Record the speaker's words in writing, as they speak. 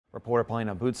Reporter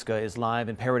Paulina Butska is live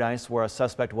in Paradise, where a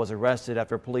suspect was arrested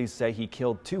after police say he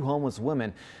killed 2 homeless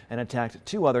women and attacked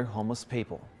 2 other homeless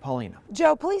people. Paulina.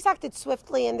 Joe, police acted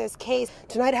swiftly in this case.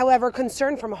 Tonight, however,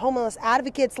 concern from homeless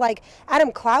advocates like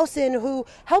Adam Clausen, who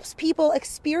helps people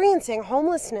experiencing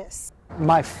homelessness.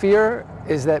 My fear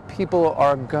is that people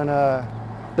are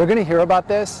they're gonna hear about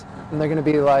this and they're gonna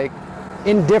be like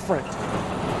indifferent,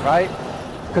 right?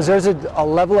 Because there's a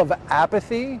level of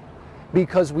apathy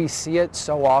because we see it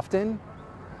so often.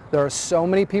 There are so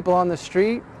many people on the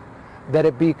street that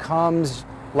it becomes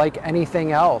like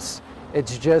anything else.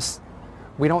 It's just,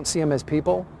 we don't see them as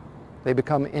people. They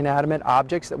become inanimate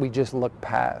objects that we just look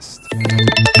past.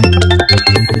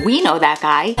 We know that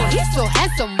guy. He's so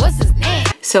handsome, what's his name?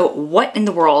 So what in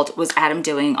the world was Adam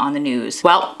doing on the news?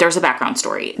 Well, there's a background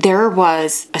story. There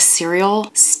was a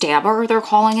serial stabber, they're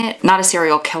calling it. Not a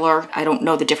serial killer. I don't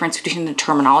know the difference between the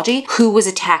terminology. Who was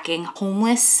attacking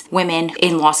homeless women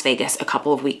in Las Vegas a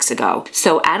couple of weeks ago.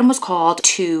 So Adam was called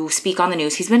to speak on the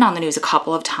news. He's been on the news a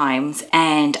couple of times,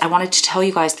 and I wanted to tell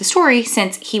you guys the story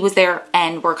since he was there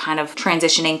and we're kind of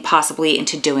transitioning possibly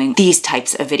into doing these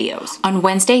types of videos. On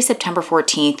Wednesday, September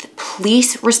 14th,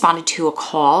 police responded to a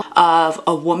call of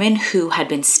a woman who had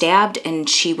been stabbed and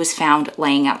she was found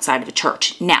laying outside of a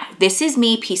church. Now, this is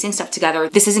me piecing stuff together.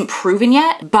 This isn't proven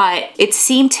yet, but it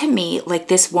seemed to me like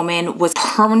this woman was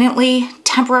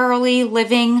temporarily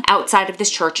living outside of this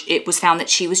church. It was found that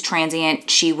she was transient,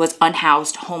 she was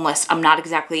unhoused, homeless. I'm not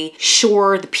exactly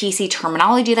sure the PC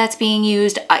terminology that's being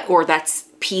used or that's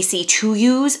PC to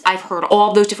use. I've heard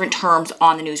all those different terms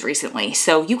on the news recently.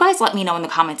 So you guys let me know in the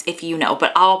comments if you know,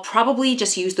 but I'll probably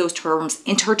just use those terms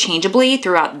interchangeably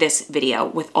throughout this video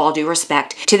with all due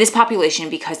respect to this population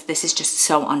because this is just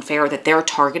so unfair that they're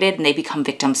targeted and they become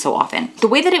victims so often. The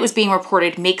way that it was being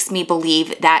reported makes me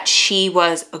believe that she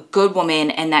was a good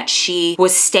woman and that she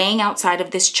was staying outside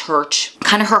of this church,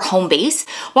 kind of her home base,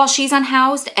 while she's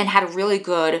unhoused and had a really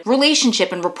good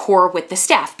relationship and rapport with the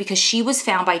staff because she was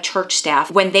found by church staff.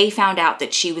 When they found out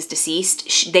that she was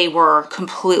deceased, they were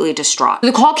completely distraught.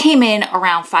 The call came in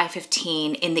around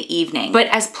 5:15 in the evening, but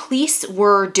as police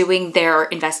were doing their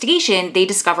investigation, they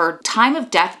discovered time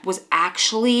of death was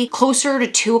actually closer to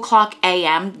 2:00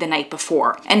 a.m. the night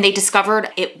before. And they discovered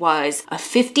it was a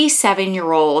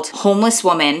 57-year-old homeless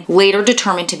woman, later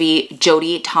determined to be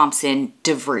Jody Thompson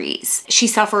DeVries. She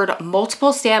suffered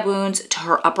multiple stab wounds to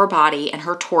her upper body and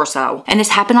her torso, and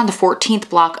this happened on the 14th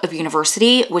block of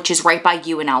University, which is right by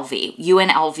UNLV.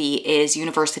 UNLV is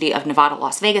University of Nevada,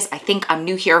 Las Vegas. I think I'm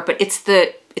new here, but it's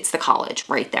the college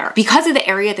right there. Because of the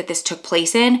area that this took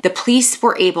place in, the police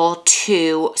were able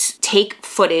to take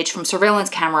footage from surveillance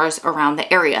cameras around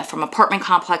the area, from apartment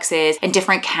complexes and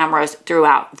different cameras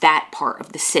throughout that part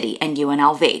of the city and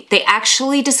UNLV. They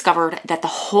actually discovered that the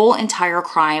whole entire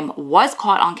crime was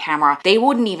caught on camera. They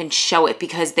wouldn't even show it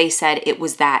because they said it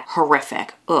was that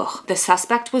horrific. Ugh. The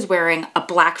suspect was wearing a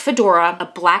black fedora, a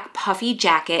black puffy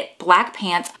jacket, black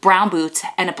pants, brown boots,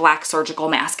 and a black surgical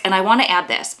mask. And I want to add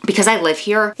this because I live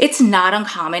here. It's not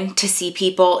uncommon to see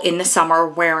people in the summer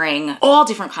wearing all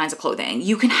different kinds of clothing.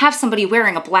 You can have somebody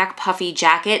wearing a black puffy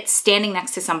jacket standing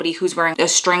next to somebody who's wearing a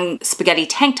string spaghetti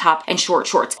tank top and short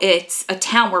shorts. It's a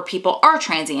town where people are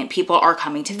transient. People are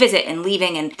coming to visit and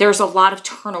leaving, and there's a lot of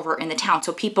turnover in the town.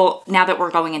 So people, now that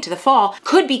we're going into the fall,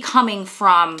 could be coming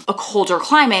from a colder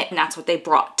climate, and that's what they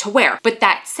brought to wear. But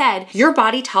that said, your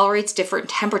body tolerates different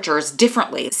temperatures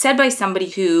differently. Said by somebody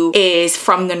who is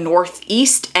from the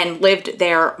Northeast and lived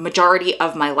there majority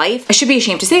of my life. I should be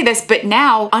ashamed to say this, but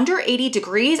now under 80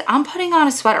 degrees, I'm putting on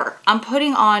a sweater. I'm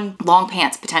putting on long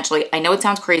pants potentially. I know it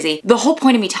sounds crazy. The whole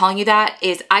point of me telling you that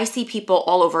is I see people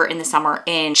all over in the summer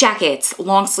in jackets,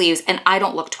 long sleeves, and I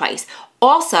don't look twice.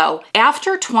 Also,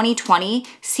 after 2020,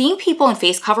 seeing people in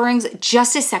face coverings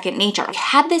just is second nature.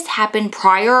 Had this happened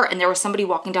prior and there was somebody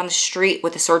walking down the street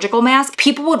with a surgical mask,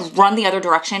 people would run the other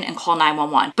direction and call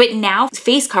 911. But now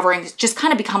face coverings just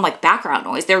kind of become like background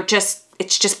noise.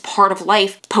 It's just part of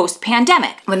life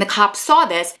post-pandemic. When the cops saw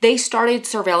this, they started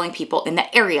surveilling people in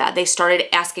the area. They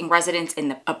started asking residents in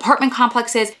the apartment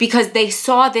complexes because they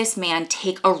saw this man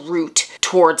take a route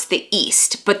towards the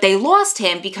east, but they lost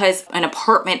him because an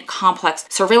apartment complex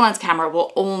surveillance camera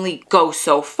will only go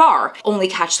so far, only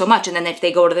catch so much. And then if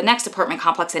they go to the next apartment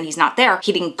complex and he's not there,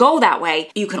 he didn't go that way,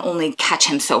 you can only catch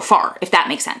him so far, if that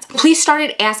makes sense. Police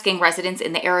started asking residents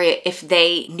in the area if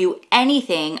they knew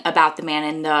anything about the man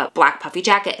in the black puffy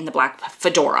jacket and the black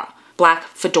fedora. black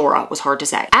fedora was hard to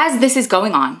say. As this is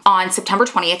going on September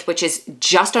 20th, which is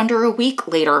just under a week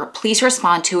later, police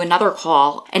respond to another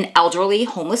call. An elderly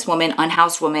homeless woman,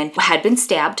 unhoused woman, had been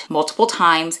stabbed multiple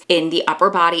times in the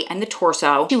upper body and the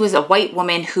torso. She was a white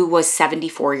woman who was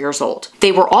 74 years old.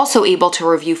 They were also able to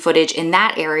review footage in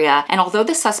that area, and although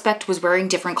the suspect was wearing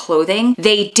different clothing,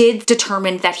 they did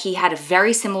determine that he had a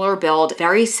very similar build,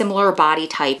 very similar body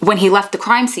type. When he left the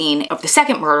crime scene of the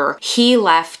second murder, he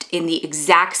left in the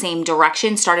exact same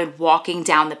direction, started walking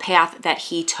down the path that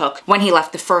he took when he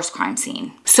left the first crime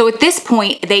scene. So at this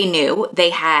point, they knew they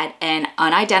had an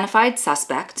unidentified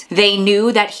suspect. They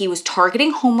knew that he was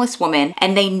targeting homeless women,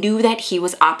 and they knew that he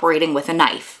was operating with a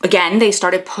knife. Again, they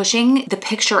started pushing the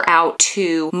picture out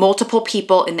to multiple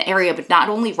people in the area, but not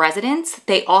only residents,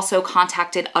 they also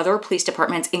contacted other police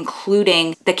departments,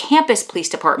 including the campus police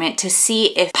department, to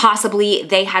see if possibly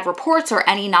they had reports or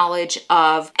any knowledge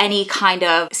of any kind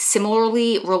of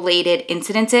similarly related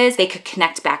incidences they could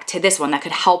connect back to this one that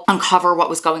could help uncover what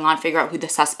was going on, figure out who the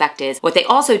suspect is. What they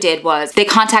also did was they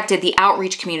contacted the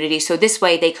outreach community, so this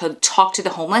way they could talk to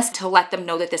the homeless to let them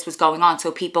know that this was going on,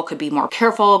 so people could be more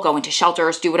careful, go into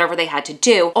shelters, do whatever they had to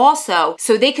do. Also,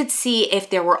 so they could see if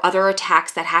there were other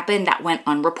attacks that happened that went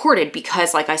unreported,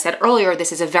 because like I said earlier,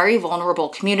 this is a very vulnerable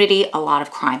community. A lot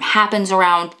of crime happens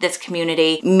around this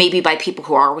community, maybe by people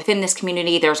who are within this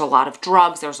community. There's a lot of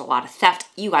drugs, there's a lot of theft.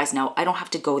 You guys know, I don't have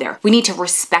to go there. We need to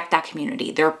respect that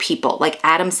community. They're people. Like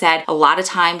Adam said, a lot of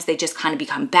times they just kind of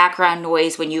become background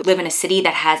noise when you live in a city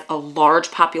that has a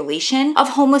large population of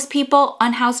homeless people,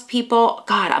 unhoused people.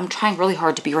 God, I'm trying really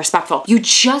hard to be respectful. You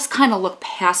just kind of look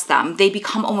past them. They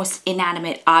become almost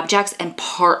inanimate objects and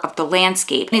part of the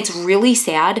landscape. And it's really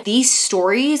sad. These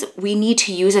stories we need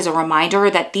to use as a reminder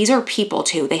that these are people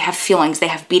too. They have feelings, they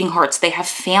have beating hearts, they have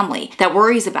family that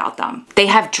worries about them. They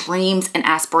have dreams and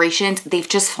aspirations. They've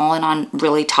just fallen on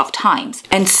really tough times.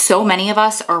 And so many of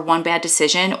us are one bad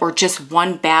decision or just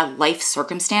one bad life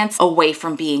circumstance away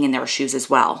from being in their shoes as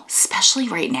well, especially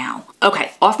right now.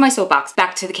 Okay, off my soapbox,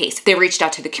 back to the case. They reached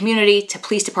out to the community, to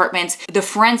police departments. The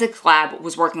forensics lab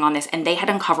was working on this, and they had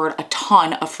uncovered a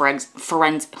ton of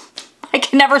I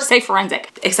can never say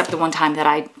forensic, except the one time that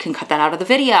I can cut that out of the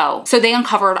video. So they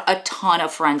uncovered a ton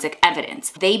of forensic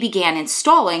evidence. They began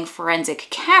installing forensic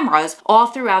cameras all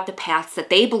throughout the paths that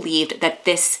they believed that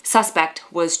this suspect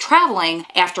was traveling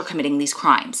after committing these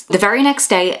crimes. The very next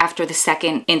day after the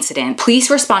second incident, police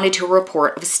responded to a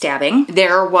report of a stabbing.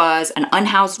 There was an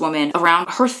unhoused woman around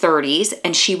her 30s,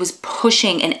 and she was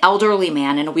pushing an elderly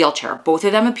man in a wheelchair. Both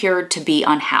of them appeared to be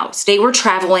unhoused. They were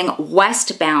traveling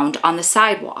westbound on the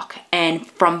sidewalk, and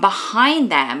from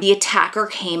behind them, the attacker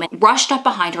came and rushed up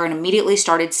behind her and immediately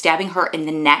started stabbing her in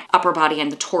the neck, upper body,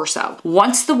 and the torso.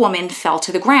 Once the woman fell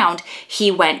to the ground, he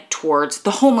went towards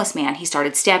the homeless man. He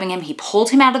started stabbing him. He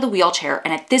pulled him out of the wheelchair,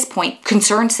 and at this point,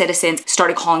 concerned citizens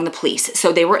started calling the police.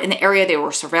 So they were in the area, they were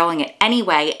surveilling it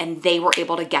anyway, and they were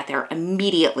able to get there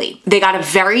immediately. They got a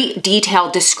very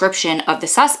detailed description of the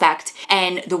suspect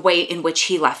and the way in which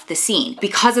he left the scene.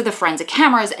 Because of the forensic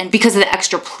cameras and because of the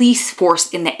extra police force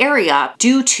in the area,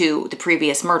 due to the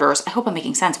previous murders, I hope I'm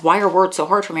making sense. Why are words so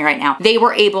hard for me right now? They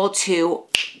were able to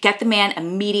get the man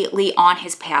immediately on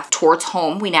his path towards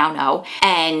home, we now know,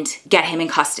 and get him in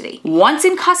custody. Once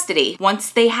in custody,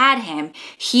 once they had him,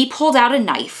 he pulled out a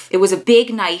knife. It was a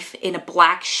big knife in a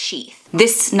black sheath.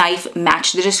 This knife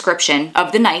matched the description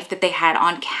of the knife that they had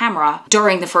on camera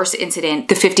during the first incident,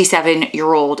 the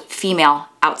 57-year-old female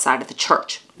outside of the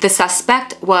church. The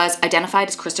suspect was identified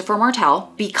as Christopher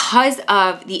Martel because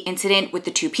of the incident with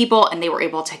the two people, and they were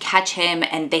able to catch him,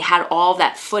 and they had all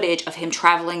that footage of him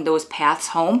traveling those paths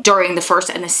home during the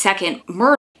first and the second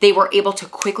murder. They were able to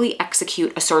quickly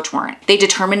execute a search warrant. They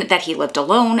determined that he lived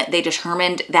alone. They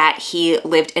determined that he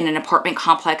lived in an apartment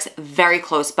complex very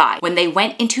close by. When they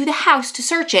went into the house to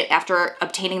search it after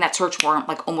obtaining that search warrant,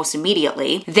 like almost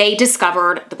immediately, they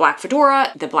discovered the black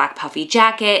fedora, the black puffy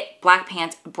jacket, black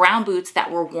pants, brown boots that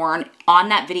were worn on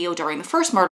that video during the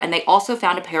first murder, and they also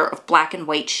found a pair of black and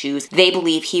white shoes they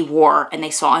believe he wore and they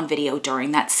saw on video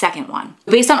during that second one.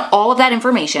 Based on all of that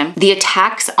information, the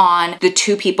attacks on the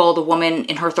two people, the woman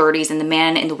in her 30s and the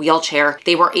man in the wheelchair,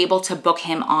 they were able to book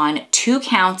him on 2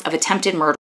 counts of attempted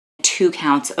murder, 2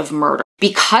 counts of murder.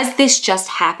 Because this just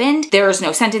happened, there is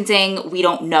no sentencing. We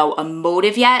don't know a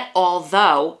motive yet,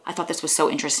 although I thought this was so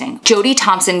interesting. Jody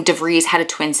Thompson DeVries had a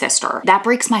twin sister. That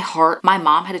breaks my heart. My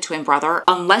mom had a twin brother.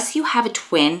 Unless you have a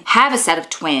twin, have a set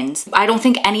of twins, I don't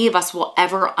think any of us will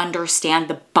ever understand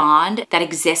the bond that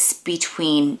exists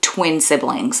between twin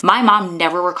siblings. My mom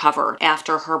never recovered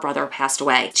after her brother passed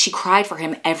away. She cried for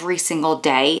him every single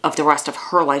day of the rest of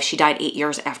her life. She died 8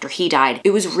 years after he died.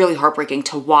 It was really heartbreaking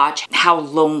to watch how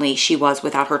lonely she was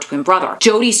without her twin brother.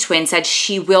 Jody's twin said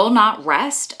she will not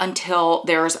rest until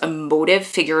there's a motive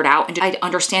figured out. And I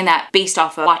understand that based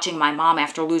off of watching my mom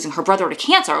after losing her brother to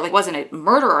cancer. Like, it wasn't a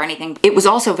murder or anything. It was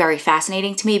also very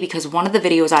fascinating to me because one of the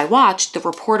videos I watched, the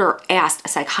reporter asked a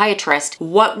psychiatrist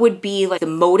what would be like the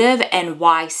motive and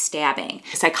why stabbing.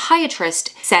 The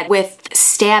psychiatrist said with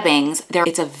stabbings,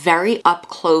 it's a very up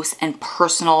close and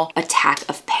personal attack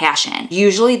of passion.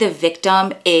 Usually the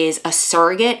victim is a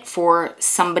surrogate for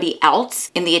somebody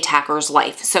else in the attacker's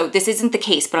life. So this isn't the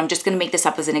case, but I'm just going to make this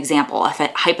up as an example of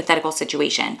a hypothetical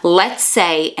situation. Let's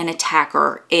say an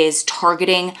attacker is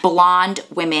targeting blonde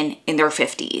women in their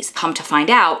 50s. Come to find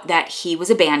out that he was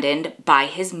abandoned by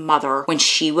his mother when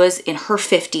she was in her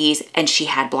 50s and she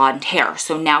had blonde hair.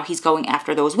 So now he's going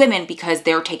after those women because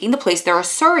they're taking the place, they're a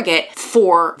surrogate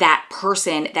for that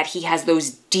person that he has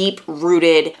those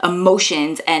deep-rooted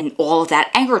emotions and all of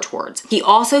that anger towards. He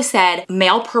also said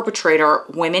male perpetrator,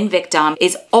 women victim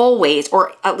is always,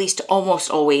 or at least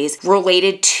almost always,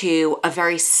 related to a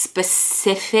very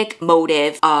specific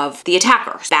motive of the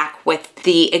attacker. Back with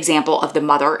the example of the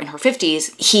mother in her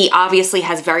 50s, he obviously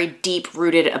has very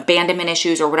deep-rooted abandonment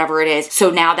issues or whatever it is. So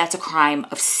now that's a crime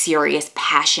of serious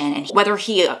passion, and whether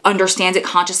he understands it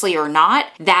consciously or not,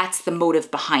 that's the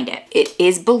motive behind it. It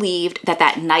is believed that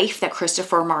that knife that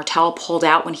Christopher Martel pulled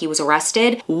out when he was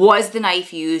arrested was the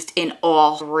knife used in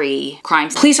all 3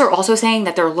 crimes. Police are also saying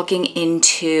that they're looking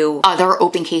into other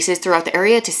open cases throughout the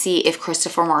area to see if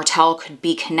Christopher Martel could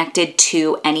be connected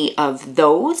to any of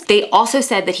those. They also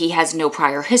said that he has no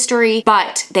prior history,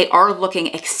 but they are looking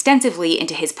extensively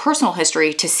into his personal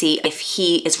history to see if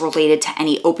he is related to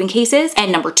any open cases.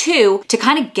 And number 2, to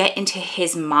kind of get into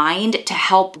his mind to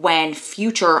help when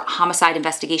future homicide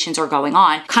investigations are going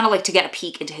on, kind of like to get a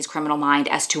peek into his criminal mind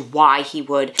as to why he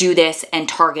would do this and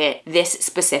target this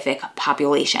specific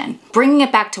population. Bringing it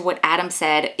back to what Adam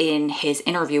said in his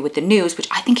interview with the news, which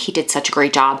I think he did such a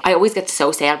great job. I always get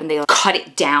so sad when they cut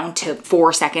it down to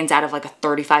 4 seconds out of like a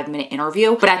 35-minute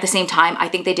interview. But at the same time, I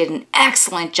think they did an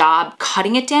excellent job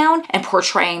cutting it down and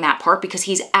portraying that part because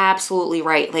he's absolutely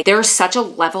right. Like, there's such a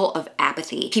level of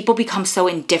apathy. People become so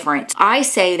indifferent. I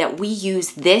say that we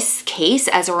use this case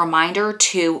as a reminder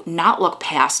to not look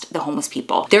past the homeless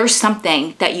people. There's something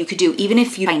that you could do, even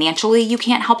if financially you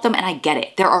can't help them, and I get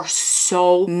it. There are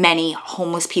so many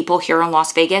homeless people here in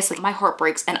Las Vegas. Like, my heart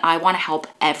breaks and I want to help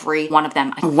every one of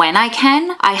them. When I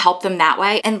can, I help them that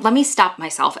way. And let me stop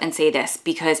myself and say this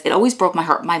because it always broke my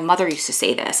heart. My mother used to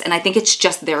say this, and I think it's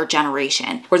just their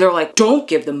generation where they're like, don't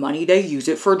give them money, they use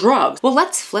it for drugs. Well,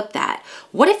 let's flip that.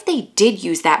 What if they did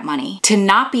use that money to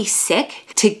not be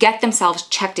sick, to get themselves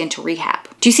checked into rehab?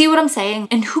 Do you see what I'm saying?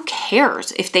 And who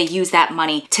cares if they use that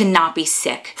money to not be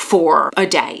sick for a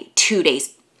day, 2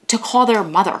 days, to call their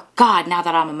mother? God, now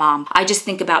that I'm a mom, I just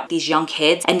think about these young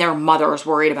kids and their mothers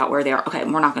worried about where they are. Okay,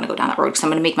 we're not gonna go down that road because I'm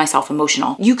gonna make myself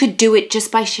emotional. You could do it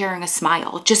just by sharing a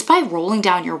smile, just by rolling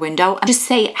down your window and just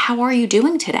say, how are you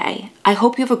doing today? I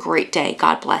hope you have a great day.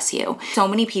 God bless you. So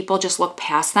many people just look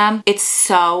past them. It's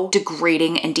so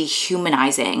degrading and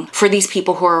dehumanizing for these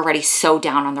people who are already so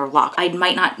down on their luck. I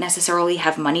might not necessarily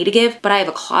have money to give, but I have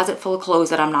a closet full of clothes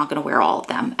that I'm not gonna wear all of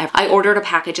them. I ordered a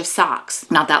package of socks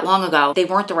not that long ago. They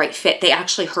weren't the right fit. They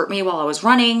actually hurt me while I was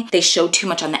running. They showed too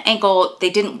much on the ankle. They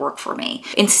didn't work for me.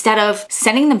 Instead of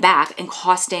sending them back and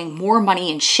costing more money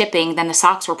in shipping than the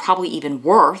socks were probably even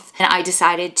worth, and I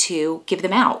decided to give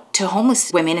them out to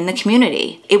homeless women in the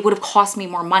community. It would have cost me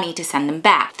more money to send them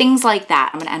back. Things like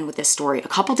that. I'm gonna end with this story. A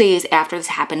couple days after this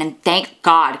happened, and thank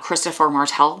God Christopher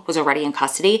Martel was already in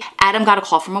custody, Adam got a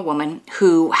call from a woman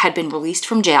who had been released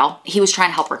from jail. He was trying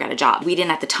to help her get a job. We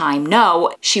didn't at the time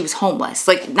know she was homeless.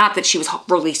 Like, not that she was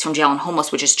released from jail and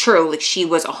homeless, which is true. Like, she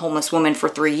was a homeless woman for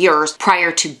 3 years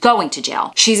prior to going to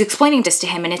jail. She's explaining this to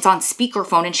him and it's on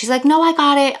speakerphone and she's like, no, I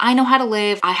got it. I know how to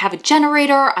live. I have a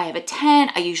generator. I have a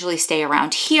tent. I usually stay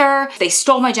around here. They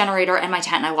stole my generator and my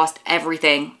tent and I lost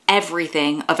everything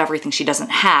she doesn't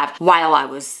have while I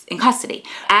was in custody.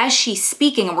 As she's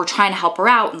speaking and we're trying to help her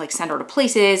out and like send her to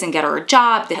places and get her a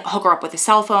job, hook her up with a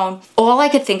cell phone, all I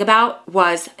could think about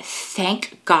was,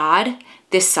 thank God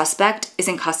this suspect is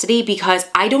in custody, because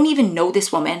I don't even know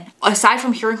this woman. Aside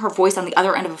from hearing her voice on the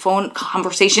other end of a phone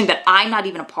conversation that I'm not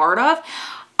even a part of,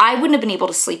 I wouldn't have been able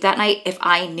to sleep that night if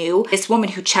I knew this woman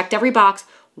who checked every box,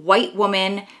 white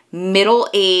woman,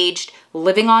 middle-aged,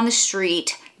 living on the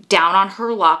street, down on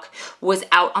her luck, was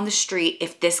out on the street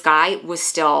if this guy was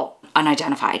still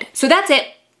unidentified. So that's it.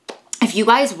 If you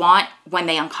guys want, when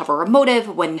they uncover a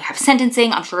motive, when you have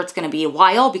sentencing, I'm sure it's gonna be a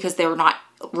while because they're not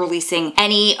releasing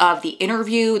any of the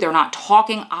interview. They're not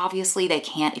talking. Obviously, they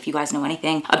can't. If you guys know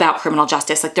anything about criminal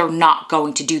justice, like, they're not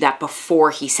going to do that before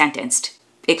he's sentenced.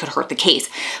 It could hurt the case.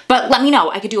 But let me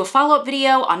know. I could do a follow-up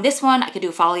video on this one. I could do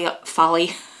a follow-up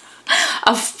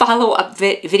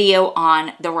video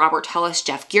on the Robert Tellis,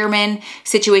 Jeff Gearman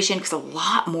situation, because a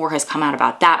lot more has come out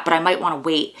about that, but I might want to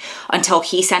wait until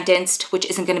he's sentenced, which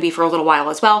isn't going to be for a little while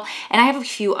as well. And I have a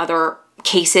few other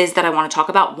cases that I want to talk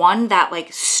about. One that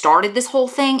like started this whole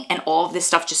thing and all of this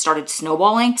stuff just started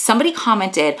snowballing. Somebody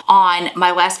commented on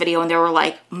my last video and they were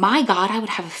like, my God, I would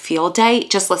have a field day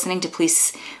just listening to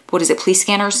police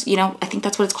scanners, you know, I think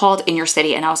that's what it's called, in your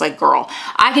city. And I was like, girl,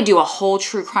 I could do a whole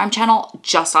true crime channel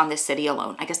just on this city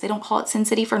alone. I guess they don't call it Sin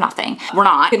City for nothing. We're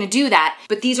not gonna do that,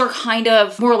 but these are kind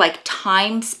of more like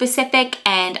time specific,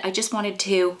 and I just wanted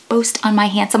to boast on my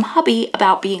handsome hubby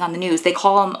about being on the news. They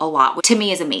call him a lot, which to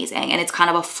me is amazing, and it's kind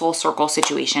of a full circle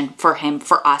situation for him,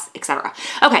 for us, etc.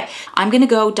 Okay, I'm gonna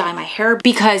go dye my hair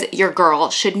because your girl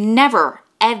should never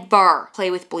ever play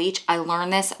with bleach. I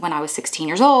learned this when I was 16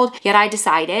 years old, yet I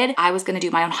decided I was gonna do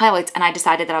my own highlights, and I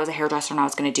decided that I was a hairdresser and I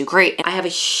was gonna do great. I have a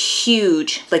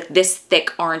huge, like this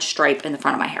thick orange stripe in the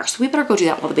front of my hair, so we better go do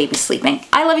that while the baby's sleeping.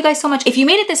 I love you guys so much. If you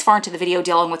made it this far into the video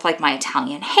dealing with like my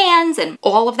Italian hands and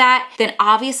all of that, then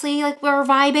obviously like we're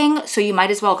vibing, so you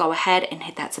might as well go ahead and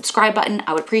hit that subscribe button.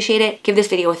 I would appreciate it. Give this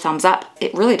video a thumbs up.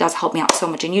 It really does help me out so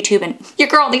much in YouTube, and your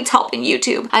girl needs help in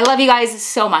YouTube. I love you guys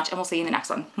so much, and we'll see you in the next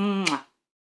one. Mwah.